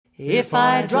If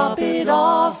I drop it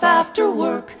off after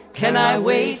work, can I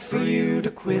wait for you to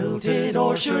quilt it?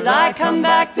 Or should I come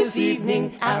back this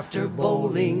evening after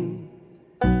bowling?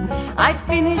 I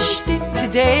finished it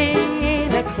today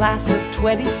in a class of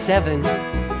 27.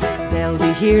 They'll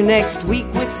be here next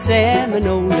week with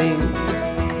Seminoling.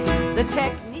 The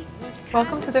technique was...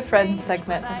 Welcome to the Friend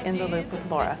segment of In the Loop with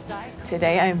Laura.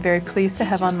 Today I am very pleased to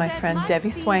have on my friend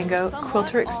Debbie Swango,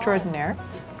 quilter extraordinaire.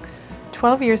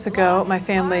 12 years ago, my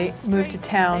family moved to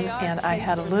town and I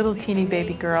had a little teeny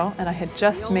baby girl, and I had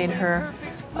just made her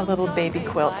a little baby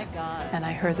quilt, and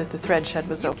I heard that the thread shed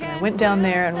was open. I went down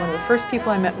there, and one of the first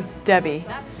people I met was Debbie,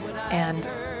 and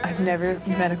I've never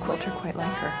met a quilter quite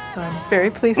like her, so I'm very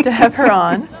pleased to have her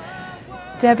on.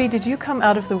 Debbie, did you come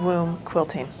out of the womb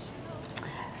quilting?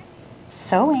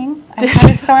 Sewing. I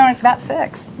started sewing when I was about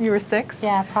 6. You were 6?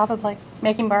 Yeah, probably.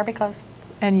 Making Barbie clothes.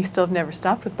 And you still have never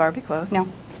stopped with Barbie clothes? No,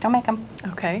 still make them.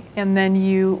 Okay, and then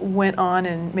you went on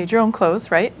and made your own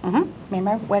clothes, right? Mm-hmm. Made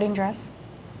my wedding dress.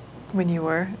 When you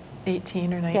were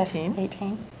 18 or 19? Yes,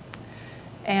 18.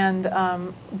 And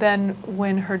then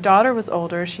when her daughter was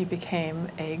older, she became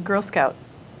a Girl Scout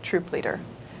troop leader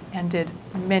and did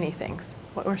many things.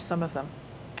 What were some of them?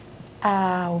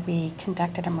 We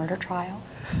conducted a murder trial.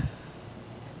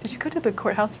 Did you go to the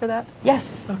courthouse for that?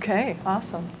 Yes. Okay,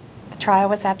 awesome. The trial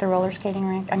was at the roller skating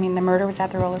rink. I mean, the murder was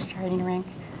at the roller skating rink.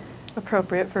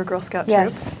 Appropriate for a Girl Scout troop.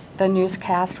 Yes. The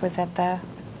newscast was at the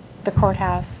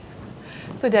courthouse.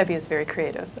 So Debbie is very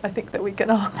creative. I think that we can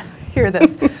all hear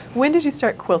this. When did you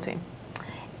start quilting?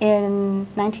 In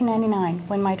 1999,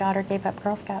 when my daughter gave up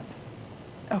Girl Scouts.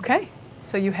 Okay,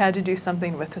 so you had to do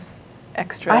something with this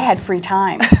extra... I had free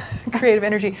time. creative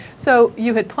energy. So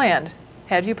you had planned.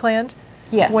 Had you planned?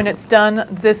 Yes. When it's done,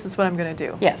 this is what I'm going to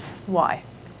do. Yes. Why?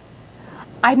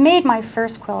 I made my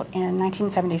first quilt in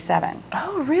 1977.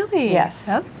 Oh, really? Yes.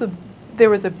 There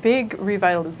was a big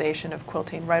revitalization of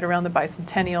quilting right around the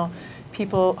bicentennial.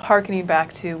 People hearkening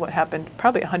back to what happened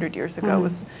probably 100 years ago.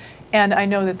 And I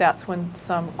know that that's when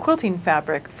some quilting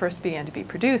fabric first began to be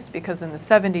produced, because in the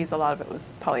 70s a lot of it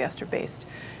was polyester based.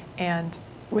 And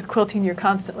with quilting you're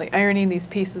constantly ironing these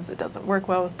pieces. It doesn't work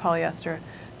well with polyester.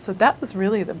 So that was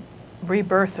really the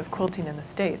rebirth of quilting in the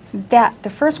States.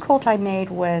 The first quilt I made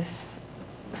was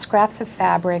scraps of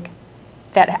fabric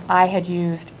that I had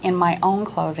used in my own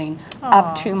clothing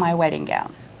up to my wedding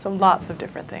gown. So lots of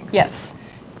different things. Yes.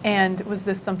 And was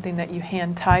this something that you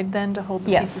hand tied then to hold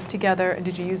the Yes. pieces together? And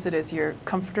did you use it as your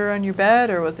comforter on your bed,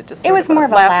 or was it just It was more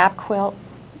of a lap quilt.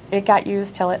 It got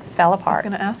used till it fell I was apart.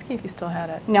 going to ask you if you still had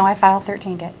it. No, I file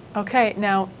 13'd it. Okay,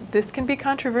 now this can be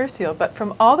controversial, but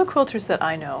from all the quilters that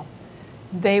I know,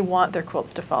 they want their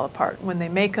quilts to fall apart. When they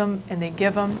make them and they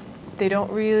give them, they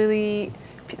don't really...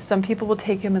 Some people will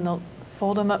take them and they'll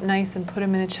fold them up nice and put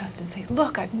them in a chest and say,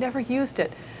 look, I've never used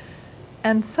it.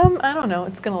 And some, I don't know,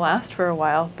 it's going to last for a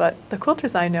while, but the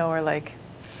quilters I know are like,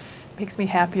 makes me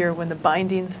happier when the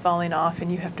binding's falling off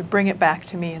and you have to bring it back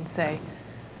to me and say,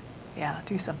 yeah,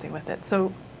 do something with it.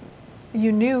 So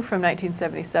you knew from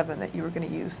 1977 that you were going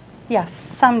to use. Yes,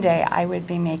 someday I would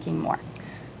be making more.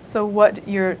 So what,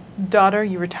 your daughter,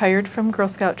 you retired from Girl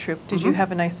Scout troop. Did you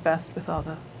have a nice vest with all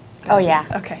the badges? Oh, yeah.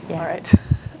 Okay, Yeah. all right.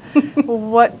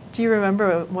 What do you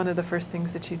remember one of the first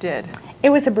things that you did? It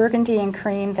was a burgundy and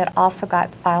cream that also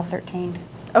got file 13'd.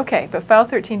 Okay, but file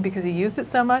 13 because you used it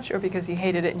so much, or because you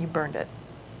hated it and you burned it?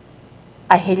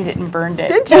 I hated it and burned it.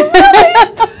 Did you really?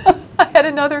 I had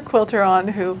another quilter on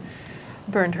who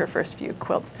burned her first few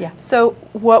quilts. Yeah. So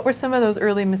what were some of those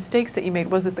early mistakes that you made?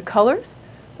 Was it the colors,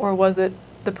 or was it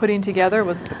the putting together?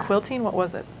 Was it the quilting? What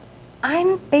was it?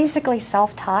 I'm basically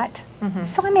self-taught,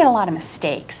 so I made a lot of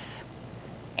mistakes.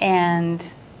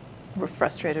 And Were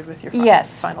frustrated with your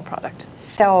final product.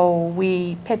 So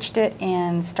we pitched it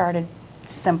and started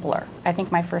simpler. I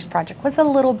think my first project was a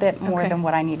little bit more than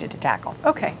what I needed to tackle.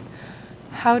 Okay.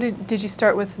 How did you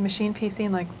start with machine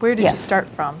piecing? Like, where did you start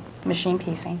from? Machine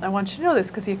piecing. I want you to know this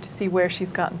because you have to see where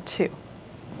she's gotten to.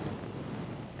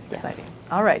 Exciting. Yes.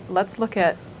 All right, let's look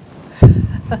at,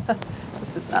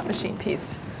 this is not machine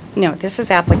pieced. No, this is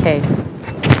appliqué.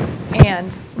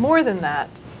 And more than that,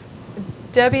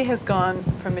 Debbie has gone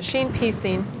from machine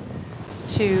piecing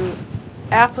to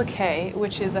appliqué,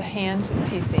 which is a hand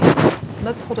piecing.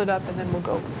 Let's hold it up and then we'll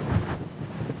go.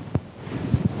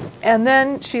 And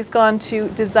then she's gone to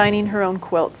designing her own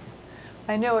quilts.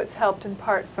 I know it's helped in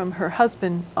part from her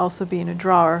husband also being a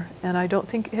drawer, and I don't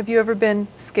think, have you ever been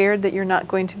scared that you're not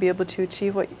going to be able to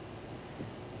achieve what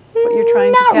you're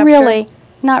trying to capture? Not really.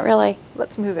 Not really.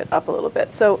 Let's move it up a little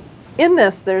bit. So in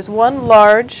this, there's one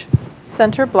large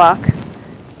center block,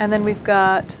 and then we've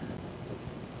got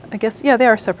I guess, yeah, they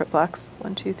are separate blocks.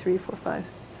 1, 2, 3, 4, 5,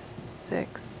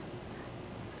 6,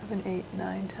 7, 8,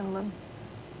 9, 10, 11.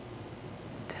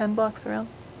 10 blocks around.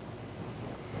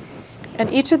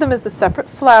 And each of them is a separate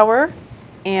flower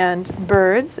and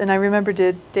birds. And I remember,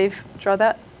 did Dave draw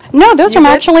that? No, those You are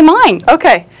did? actually mine.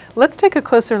 Okay, let's take a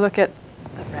closer look at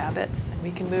the rabbits, and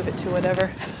we can move it to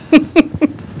whatever.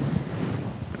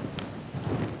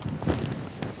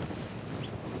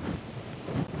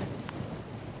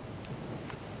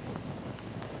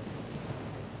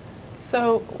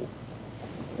 So,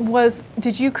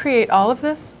 did you create all of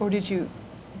this, or did you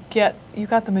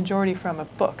got the majority from a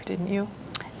book, didn't you?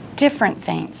 Different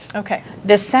things. Okay.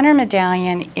 The center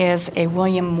medallion is a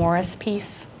William Morris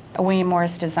piece, a William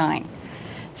Morris design.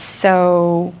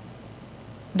 So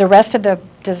the rest of the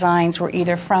designs were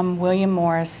either from William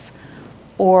Morris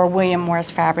or William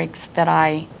Morris fabrics that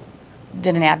I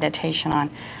did an adaptation on.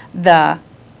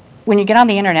 When you get on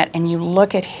the internet and you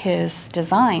look at his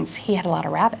designs, he had a lot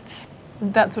of rabbits.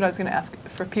 That's what I was going to ask.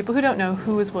 For people who don't know,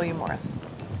 who is William Morris?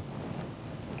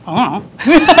 I don't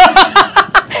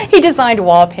know. He designed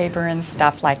wallpaper and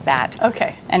stuff like that.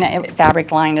 Okay. And a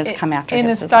fabric line has come after In a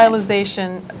his designs.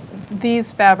 stylization,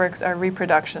 these fabrics are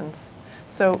reproductions.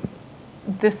 So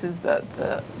this is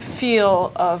the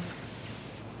feel of...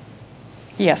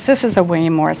 Yes, this is a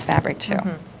William Morris fabric too.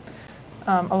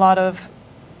 a lot of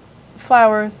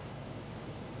flowers.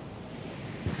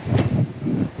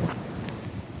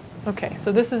 Okay,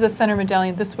 so this is a center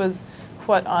medallion. This was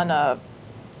what, on a...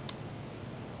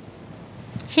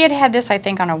 He had had this, I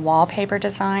think, on a wallpaper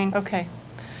design. Okay.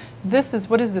 This is,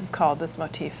 what is this called, this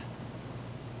motif?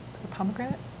 Is it a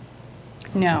pomegranate?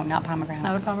 No, not pomegranate. It's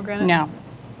not a pomegranate? No.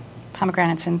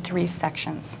 Pomegranate's in 3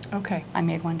 sections. Okay. I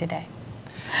made one today.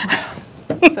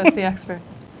 Says the expert.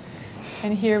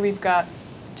 And here we've got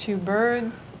 2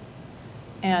 birds.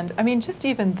 And, I mean, just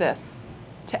even this.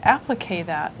 To applique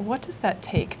that, what does that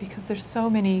take? Because there's so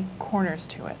many corners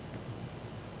to it.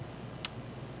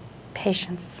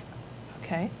 Patience.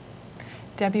 Okay.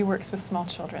 Debbie works with small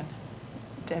children.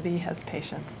 Debbie has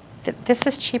patience. This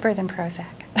is cheaper than Prozac.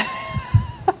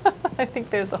 I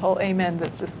think there's a whole amen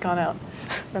that's just gone out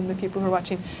from the people who are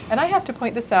watching. And I have to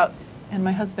point this out, and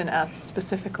my husband asked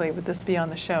specifically, would this be on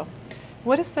the show?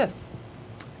 What is this?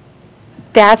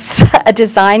 That's a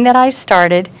design that I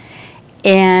started,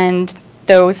 and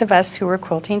those of us who are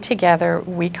quilting together,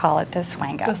 we call it the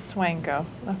swango. The swango.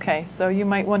 Okay, so you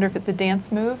might wonder if it's a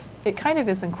dance move. It kind of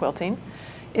is in quilting.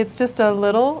 It's just a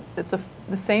little,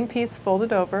 the same piece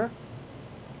folded over.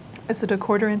 Is it a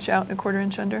 1/4 inch out and a 1/4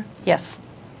 inch under? Yes.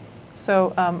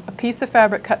 So a piece of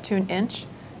fabric cut to 1 inch,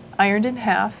 ironed in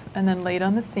half, and then laid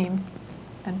on the seam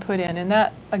and put in. And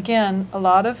that, again, a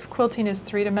lot of quilting is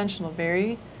 3-dimensional,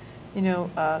 very,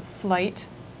 slight.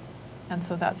 And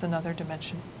so that's another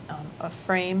dimension. A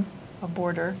frame, a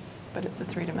border, but it's a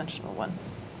 3-dimensional one.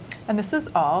 And this is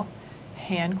all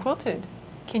hand quilted.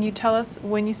 Can you tell us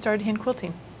when you started hand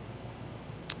quilting?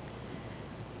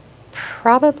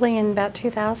 Probably in about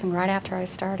 2000, right after I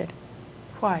started.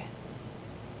 Why?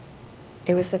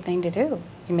 It was the thing to do.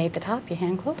 You made the top, you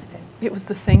hand quilted it. It was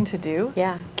the thing to do?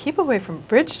 Yeah. Keep away from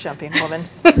bridge jumping, woman.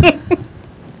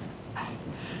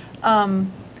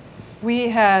 We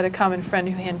had a common friend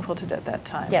who hand quilted at that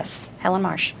time. Yes, Helen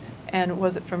Marsh. And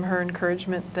was it from her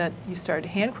encouragement that you started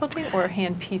hand quilting or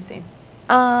hand piecing?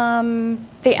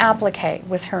 The applique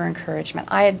was her encouragement.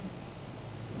 I had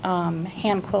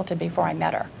hand quilted before I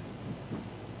met her.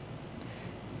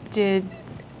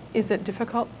 Is it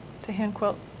difficult to hand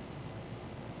quilt?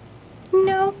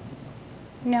 No,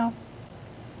 no.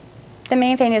 The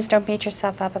main thing is don't beat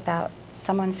yourself up about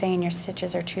someone saying your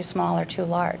stitches are too small or too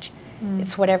large.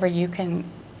 It's whatever you can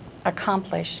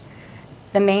accomplish.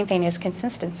 The main thing is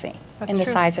consistency in the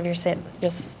size of your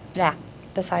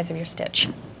the size of your stitch.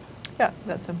 Yeah,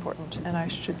 that's important. And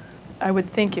I would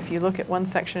think if you look at one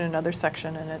section, another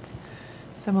section, and it's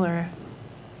similar,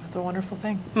 that's a wonderful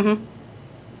thing. Mm-hmm.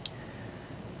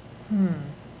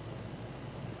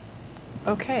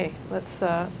 Okay, let's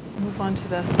move on to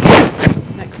the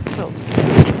next quilt.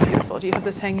 This is beautiful. Do you have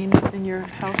this hanging in your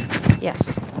house?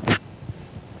 Yes.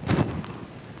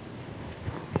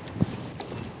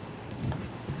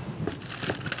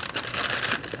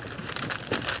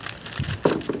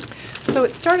 So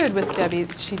it started with Debbie.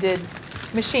 She did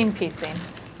machine piecing,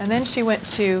 and then she went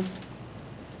to,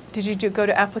 did you go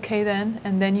to applique then?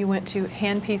 And then you went to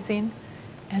hand piecing,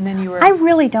 and then you were... I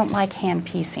really don't like hand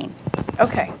piecing.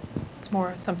 Okay. It's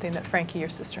more something that Frankie, your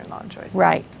sister-in-law, enjoys.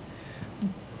 Right.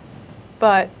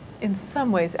 But in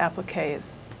some ways, applique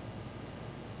is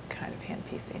kind of hand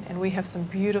piecing. And we have some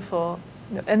beautiful...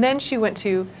 And then she went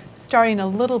to starting a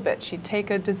little bit. She'd take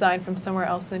a design from somewhere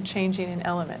else and changing an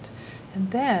element.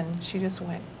 And then she just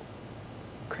went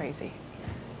crazy.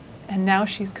 And now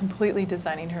she's completely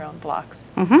designing her own blocks.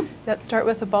 Mm-hmm. That start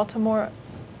with the Baltimore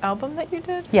album that you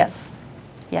did? Yes,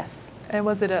 yes. And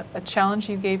was it a challenge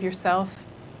you gave yourself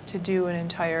to do an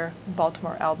entire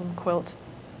Baltimore album quilt?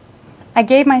 I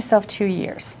gave myself 2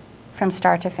 years from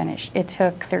start to finish. It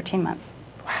took 13 months.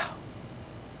 Wow.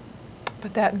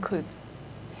 But that includes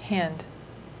hand.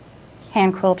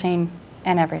 Hand quilting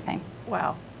and everything.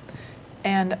 Wow.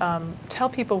 And tell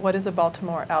people, what is a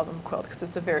Baltimore album quilt? Because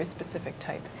it's a very specific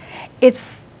type.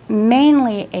 It's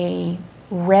mainly a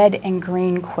red and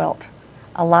green quilt.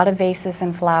 A lot of vases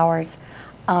and flowers,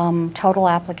 total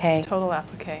applique. Total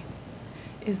applique.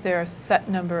 Is there a set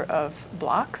number of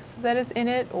blocks that is in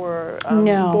it, or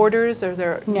No. borders? Are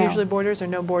there No. usually borders or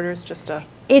no borders? Just a.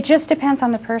 It just depends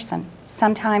on the person.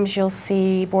 Sometimes you'll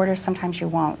see borders, sometimes you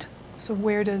won't. So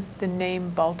where does the name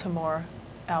Baltimore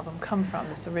album come from?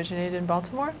 This originated in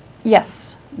Baltimore?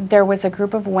 Yes, there was a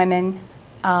group of women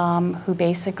who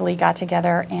basically got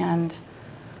together and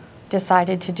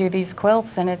decided to do these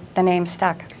quilts, and the name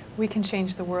stuck. We can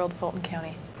change the world, Fulton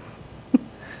County.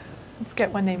 Let's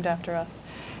get one named after us.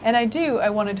 And I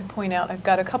wanted to point out, I've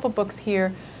got a couple books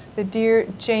here. The Dear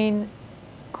Jane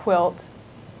quilt.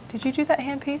 Did you do that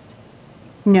hand-pieced?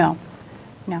 No,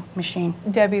 machine.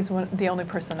 Debbie's the only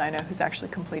person I know who's actually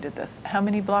completed this. How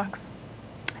many blocks?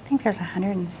 I think there's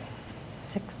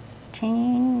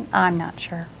 116. I'm not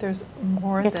sure. There's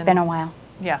more It's than... been a while.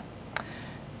 Yeah.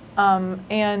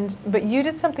 But you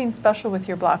did something special with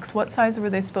your blocks. What size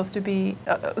were they supposed to be?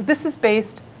 This is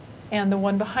based, and the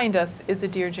one behind us is a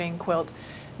Dear Jane quilt,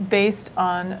 based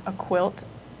on a quilt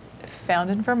found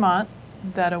in Vermont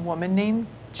that a woman named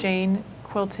Jane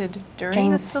quilted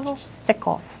during the Civil...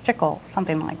 Stickle,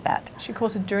 something like that. She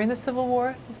quilted during the Civil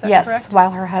War, is that Yes, correct?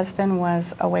 while her husband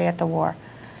was away at the war.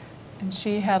 And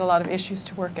she had a lot of issues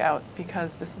to work out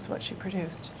because this is what she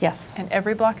produced. Yes, And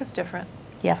every block is different.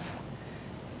 yes.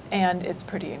 And it's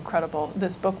pretty incredible.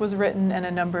 This book was written, and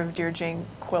a number of Dear Jane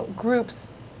quilt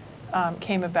groups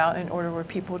came about in order where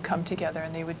people would come together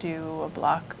and they would do a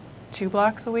block, 2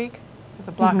 blocks a week, because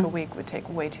a block a week would take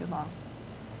way too long.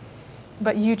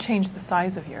 But you changed the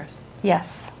size of yours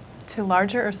Yes, to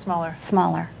larger or smaller?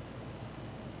 smaller.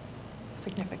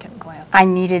 Significant glance. I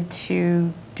needed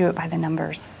to do it by the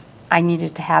numbers. I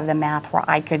needed to have the math where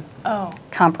I could Oh,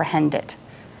 comprehend it.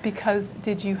 because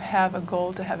did you have a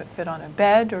goal to have it fit on a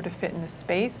bed or to fit in a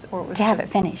space, or it was To have it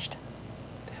just finished.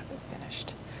 to have it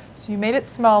finished? So you made it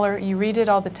smaller. You redid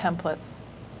all the templates,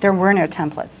 There were no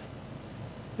templates.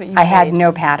 but you I had made-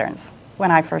 no patterns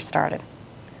when I first started.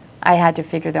 I had to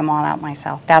figure them all out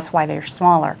myself. That's why they're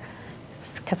smaller,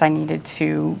 because I needed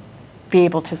to be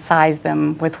able to size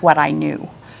them with what I knew.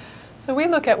 So we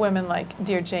look at women like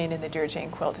Dear Jane and the Dear Jane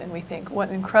quilt, and we think, what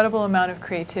an incredible amount of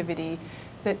creativity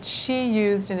that she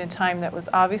used in a time that was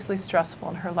obviously stressful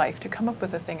in her life to come up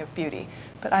with a thing of beauty.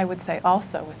 But I would say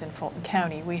also within Fulton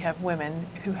County, we have women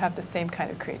who have the same kind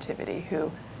of creativity,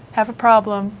 who have a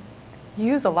problem,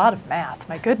 use a lot of math,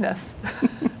 my goodness,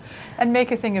 and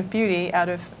make a thing of beauty out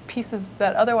of pieces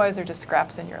that otherwise are just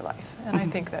scraps in your life. And I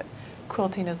think that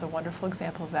quilting is a wonderful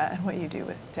example of that, and what you do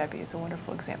with Debbie is a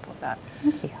wonderful example of that.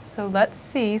 Thank you. So let's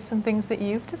see some things that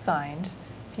you've designed.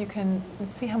 If you can,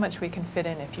 let's see how much we can fit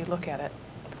in if you look at it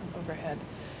from overhead.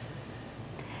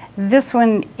 This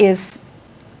one is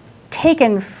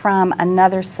taken from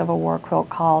another Civil War quilt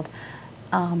called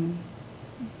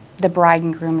the Bride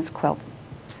and Groom's Quilt.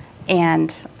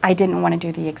 And I didn't want to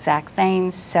do the exact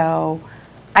thing, so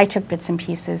I took bits and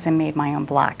pieces and made my own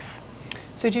blocks.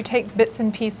 So did you take bits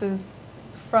and pieces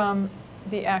from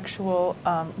the actual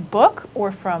book,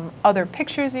 or from other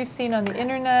pictures you've seen on the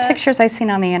internet? Pictures I've seen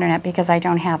on the internet because I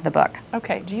don't have the book.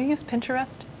 Okay, do you use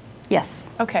Pinterest? Yes.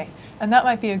 Okay, and that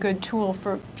might be a good tool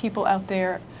for people out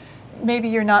there. Maybe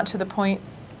you're not to the point,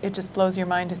 it just blows your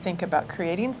mind to think about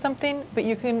creating something, but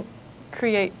you can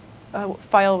create a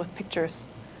file with pictures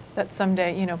that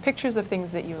someday, you know, pictures of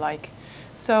things that you like.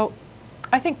 So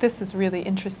I think this is really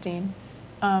interesting.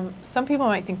 Some people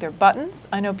might think they're buttons.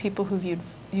 I know people who've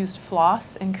used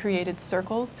floss and created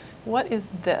circles. What is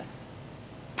this?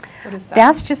 What is that?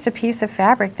 That's just a piece of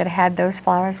fabric that had those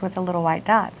flowers with the little white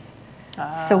dots.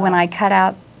 So when I cut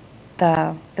out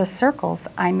the circles,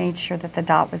 I made sure that the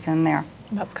dot was in there.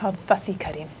 That's called fussy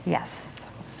cutting. Yes.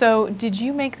 So did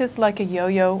you make this like a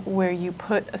yo-yo where you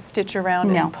put a stitch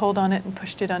around No. and pulled on it and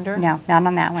pushed it under? No, not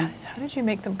on that one. How did you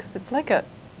make them? Because it's like a,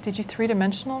 did you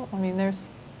 3-dimensional? I mean,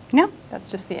 No. that's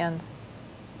just the ends.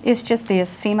 It's just the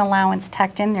seam allowance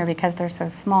tucked in there because they're so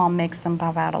small makes them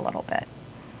puff out a little bit.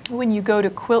 When you go to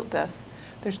quilt this,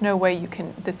 There's no way you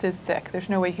can, this is thick, there's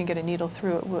no way you can get a needle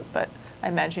through it, but I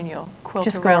imagine you'll quilt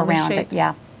Just go around the around it, shapes.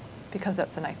 yeah. Because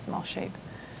that's a nice small shape.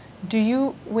 Do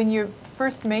you, when you're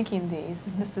first making these,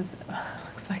 and this is,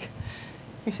 looks like,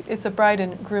 it's a bride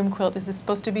and groom quilt, is this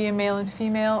supposed to be a male and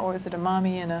female, or is it a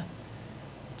mommy and a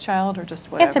child, or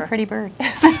just whatever? It's a pretty bird.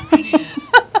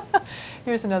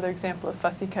 Here's another example of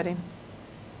fussy cutting.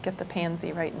 Get the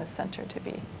pansy right in the center to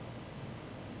be.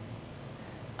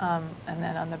 And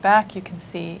then on the back you can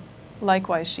see,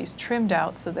 likewise, she's trimmed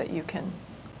out so that you can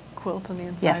quilt on the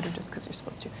inside, Yes. or just because you're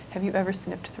supposed to. Have you ever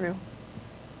snipped through?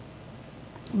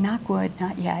 Knock wood,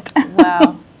 not yet.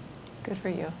 Wow, good for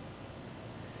you.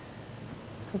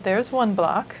 But there's one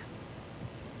block.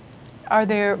 Are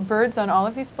there birds on all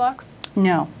of these blocks?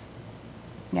 No.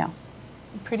 No.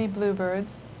 Pretty blue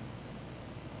birds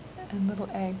and little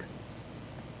eggs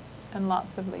and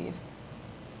lots of leaves.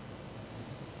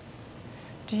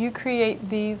 Do you create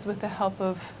these with the help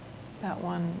of that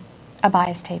one A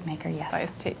bias tape maker, yes.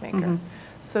 bias tape maker? Mhm.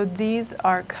 So these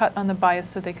are cut on the bias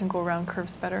so they can go around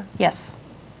curves better? Yes.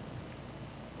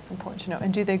 It's important to know.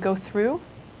 And do they go through,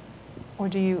 or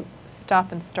do you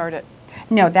stop and start it?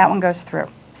 No, that one goes through.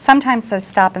 Sometimes the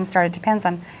stop and start, it depends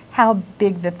on how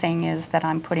big the thing is that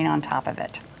I'm putting on top of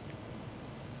it.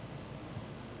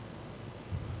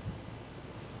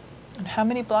 And how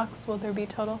many blocks will there be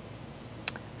total?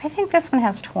 I think this one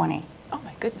has 20. Oh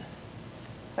my goodness.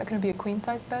 Is that going to be a queen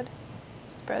size bed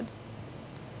spread?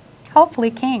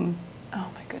 Hopefully king. Oh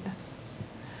my goodness.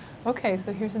 Okay,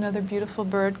 so here's another beautiful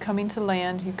bird coming to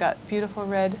land. You've got beautiful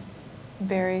red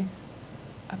berries,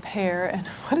 a pear, and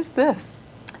what is this?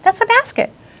 That's a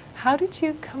basket. How did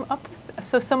you come up with this?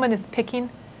 So someone is picking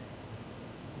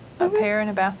a pear in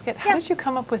a basket? How Yeah. did you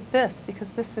come up with this?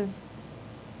 Because this is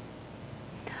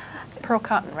it's pearl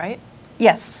cotton, right?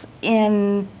 Yes,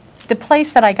 in the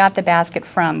place that I got the basket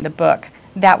from, the book,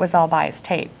 that was all bias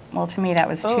tape. Well, to me, that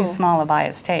was Oh. too small a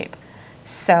bias tape.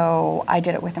 So I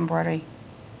did it with embroidery,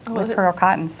 Well, with it pearl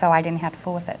cotton, so I didn't have to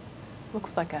fool with it.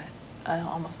 looks like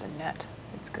almost a net.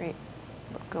 It's great.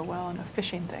 It'll go well on a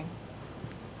fishing thing.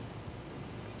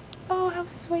 Oh, how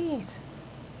sweet.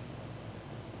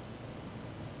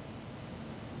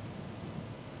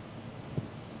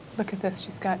 Look at this.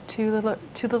 She's got two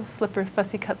little slipper,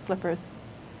 fussy cut slippers.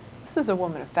 This is a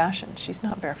woman of fashion. She's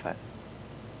not barefoot.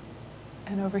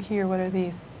 And over here, what are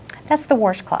these? That's the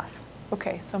washcloth.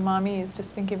 Okay, so mommy has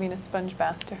just been giving a sponge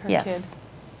bath to her Yes. kid.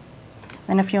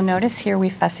 And if you'll notice here, we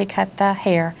fussy cut the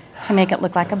hair to make it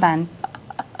look like a bun.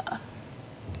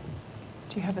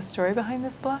 Do you have a story behind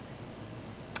this block?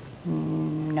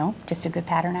 No, just a good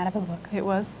pattern out of a book. It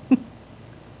was?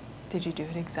 Did you do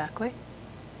it exactly?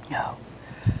 No.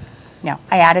 No,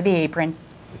 I added the apron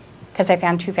because I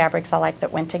found two fabrics I liked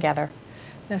that went together.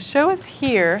 Now show us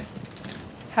here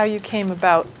how you came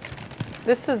about.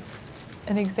 This is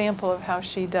an example of how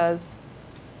she does.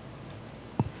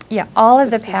 Yeah, all of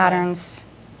the This design. patterns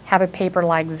have a paper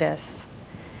like this.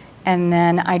 And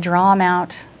then I draw them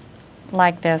out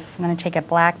like this, and then I take a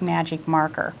black magic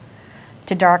marker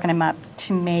to darken them up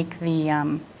to make the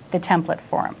template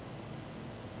for them.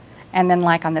 And then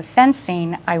like on the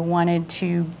fencing, I wanted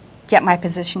to get my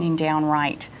positioning down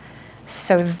right.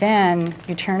 So then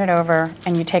you turn it over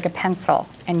and you take a pencil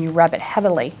and you rub it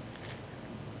heavily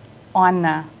on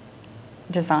the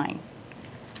design.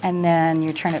 And then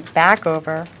you turn it back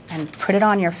over and put it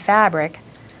on your fabric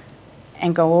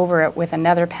and go over it with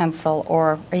another pencil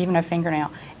or even a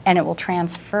fingernail, and it will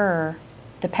transfer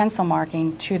the pencil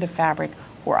marking to the fabric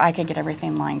where I could get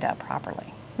everything lined up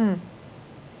properly.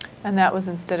 And that was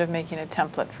instead of making a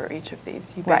template for each of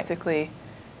these. You Right. basically,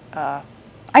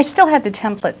 I still had the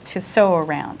template to sew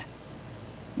around,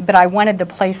 but I wanted the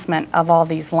placement of all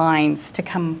these lines to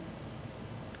come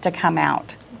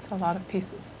out. it's a lot of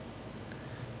pieces.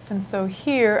 And so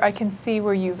here I can see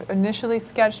where you've initially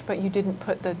sketched, but you didn't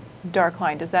put the dark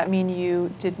line. Does that mean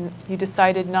you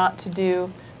decided not to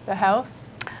do the house?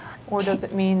 Or does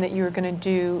it mean that you were going to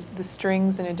do the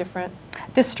strings in a different?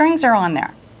 The strings are on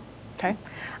there. Okay.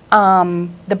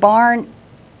 The barn,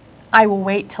 I will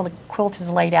wait till the quilt is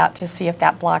laid out to see if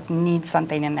that block needs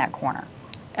something in that corner.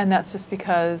 And that's just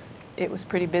because it was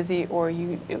pretty busy, or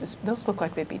those look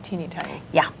like they'd be teeny tiny.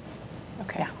 Yeah,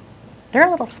 Okay. yeah. They're a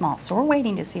little small, so we're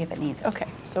waiting to see if it needs it. Okay,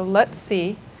 so let's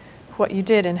see what you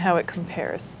did and how it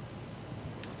compares.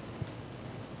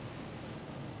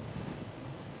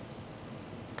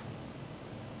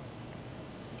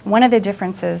 One of the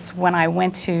differences when I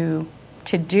went to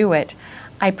do it,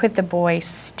 I put the boy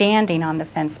standing on the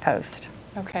fence post.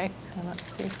 Okay, and let's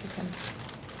see if we can.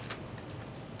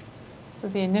 So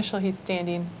the initial, he's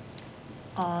standing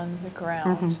on the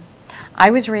ground.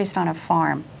 I was raised on a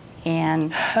farm,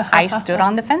 and I stood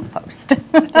on the fence post. I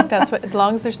think that's what, as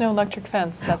long as there's no electric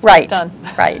fence, that's Right, what's done.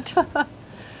 right.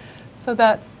 So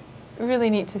that's really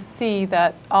neat to see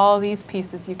that all these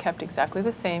pieces you kept exactly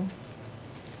the same.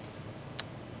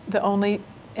 The only,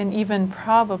 and even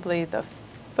probably the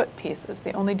foot pieces,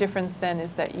 the only difference then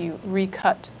is that you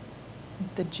recut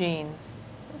the jeans,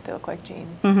 they look like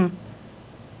jeans, Mm-hmm.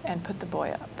 and put the boy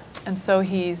up. And so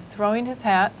he's throwing his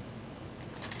hat.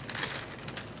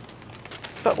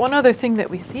 But one other thing that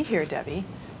we see here, Debbie,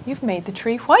 you've made the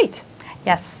tree white.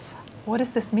 Yes. What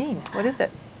does this mean? What is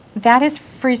it? That is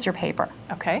freezer paper.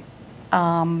 Okay.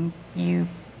 You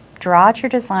draw out your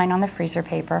design on the freezer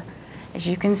paper. As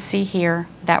you can see here,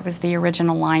 that was the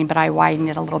original line, but I widened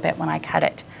it a little bit when I cut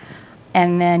it.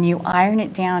 And then you iron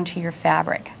it down to your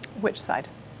fabric. Which side?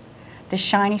 The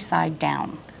shiny side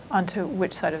down, Onto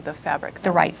which side of the fabric? the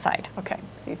then? right side. Okay,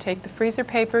 so you take the freezer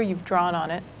paper you've drawn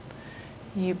on it,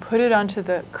 you put it onto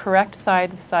the correct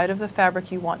side, the side of the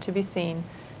fabric you want to be seen,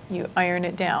 you iron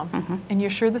it down, and you're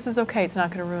sure this is okay, it's not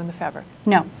going to ruin the fabric.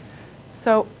 No.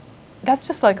 So that's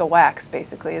just like a wax,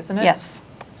 basically, isn't it? Yes.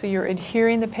 So you're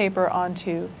adhering the paper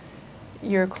onto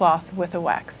your cloth with a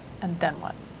wax, and then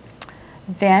what?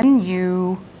 Then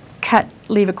you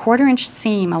leave a 1/4-inch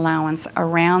seam allowance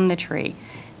around the tree.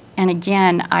 And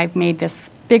again, I've made this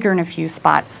bigger in a few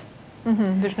spots.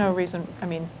 There's no reason, I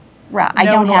mean, Right, I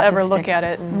no don't one will have to ever look stick- at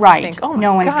it and right. think, oh my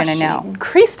No one's gosh, going to know. you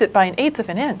increased it by 1/8 of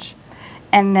an inch.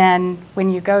 And then when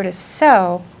you go to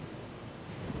sew,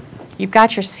 you've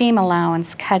got your seam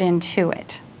allowance cut into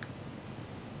it.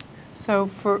 So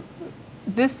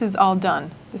this is all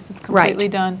done. This is completely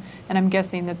Right. done. And I'm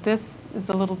guessing that this is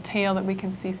a little tail that we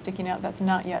can see sticking out. That's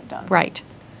not yet done. Right.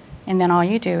 And then all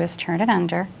you do is turn it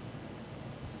under.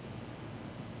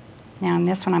 Now in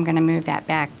this one, I'm going to move that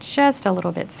back just a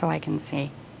little bit so I can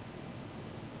see.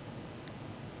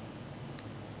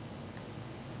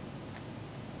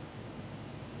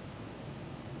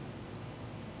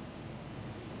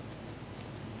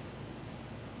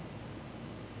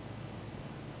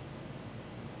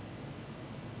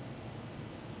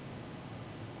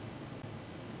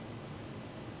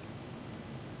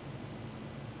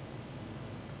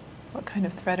 What kind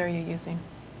of thread are you using?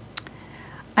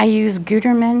 I use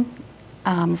Gutermann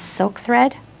silk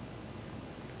thread.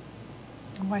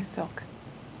 Why silk?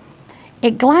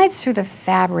 It glides through the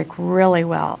fabric really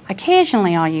well.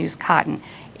 Occasionally I'll use cotton.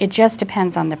 It just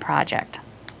depends on the project.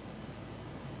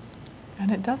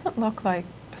 And it doesn't look like,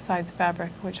 besides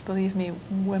fabric, which believe me,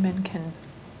 women can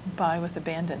buy with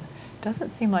abandon, doesn't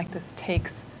seem like this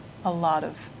takes a lot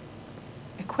of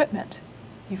equipment.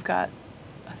 You've got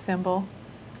a thimble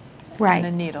and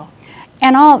a needle.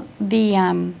 And all the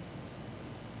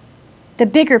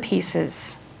bigger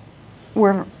pieces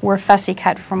were fussy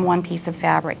cut from one piece of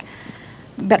fabric.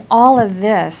 But all of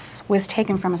this was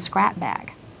taken from a scrap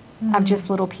bag of just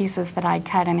little pieces that I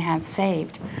cut and have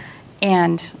saved.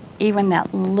 And even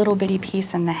that little bitty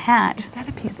piece in the hat, Is that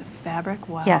a piece of fabric?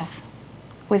 Wow. yes,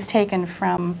 was taken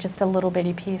from just a little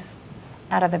bitty piece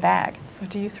out of the bag. So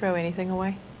do you throw anything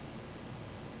away?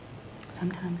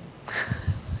 Sometimes.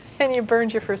 And you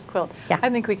burned your first quilt. Yeah. I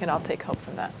think we can all take hope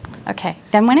from that. Okay,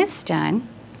 then when it's done,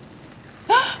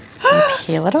 you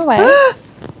peel it away,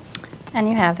 and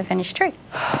you have the finished tree.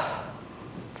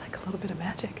 It's like a little bit of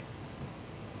magic.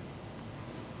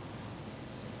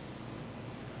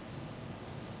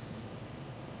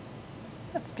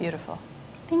 That's beautiful.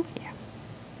 Thank you.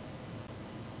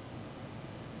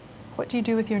 What do you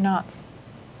do with your knots?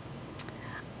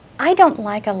 I don't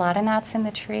like a lot of knots in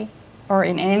the tree or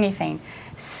in anything.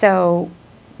 So,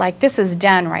 like this is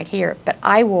done right here, but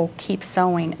I will keep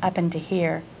sewing up into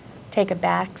here, take a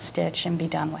back stitch and be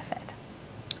done with it.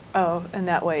 Oh, and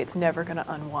that way it's never going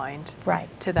to unwind Right,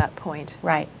 to that point.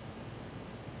 right.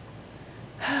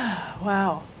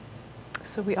 Wow.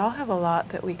 So we all have a lot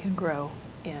that we can grow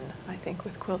in, I think,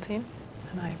 with quilting,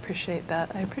 and I appreciate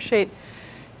that. I appreciate,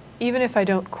 even if I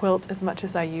don't quilt as much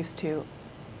as I used to,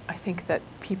 I think that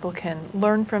people can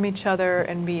learn from each other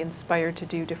and be inspired to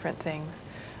do different things.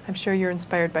 I'm sure you're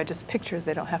inspired by just pictures.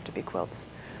 They don't have to be quilts.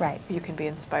 Right. You can be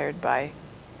inspired by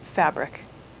fabric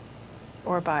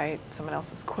or by someone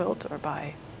else's quilt or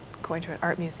by going to an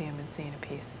art museum and seeing a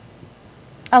piece.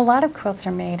 A lot of quilts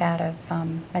are made out of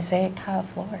mosaic tile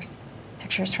floors.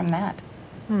 Pictures from that.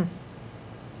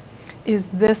 Is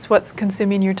this what's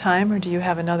consuming your time, or do you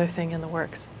have another thing in the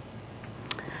works?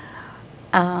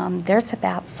 There's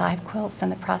about 5 quilts in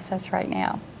the process right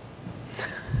now.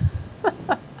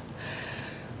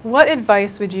 What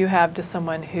advice would you have to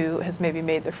someone who has maybe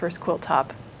made their first quilt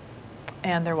top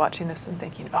and they're watching this and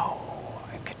thinking, oh,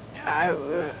 I could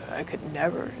I could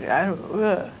never.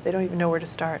 They don't even know where to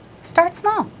start. Start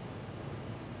small.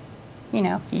 You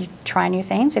know, you try new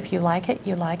things. If you like it,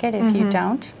 you like it. If you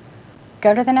don't,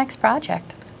 go to the next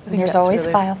project. think There's that's always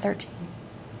really- file 13.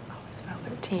 Always file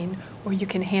 13, or you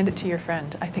can hand it to your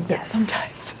friend. I think that Yes.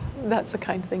 sometimes that's a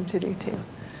kind thing to do too.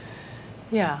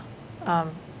 Yeah.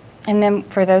 And then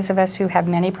for those of us who have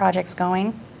many projects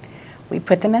going, we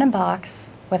put them in a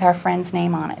box with our friend's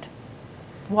name on it.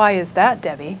 Why is that,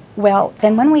 Debbie? Well,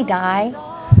 then when we die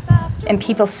and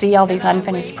people see all these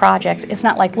unfinished projects, it's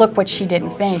not like, look what she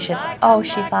didn't finish. It's, oh,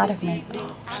 she thought of me.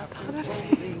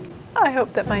 I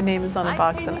hope that my name is on a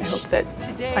box, and I hope that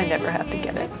I never have to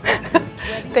get it.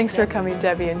 Thanks for coming,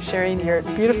 Debbie, and sharing your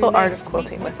beautiful art of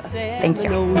quilting with us. Thank you.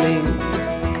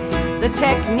 The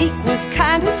technique was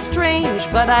kind of strange,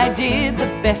 but I did the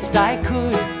best I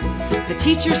could. The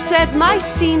teacher said my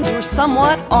seams were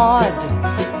somewhat odd.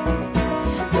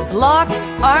 The blocks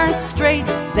aren't straight,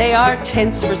 they are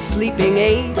tents for sleeping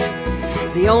 8.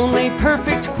 The only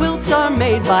perfect quilts are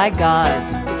made by God.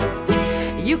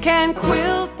 You can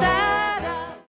quilt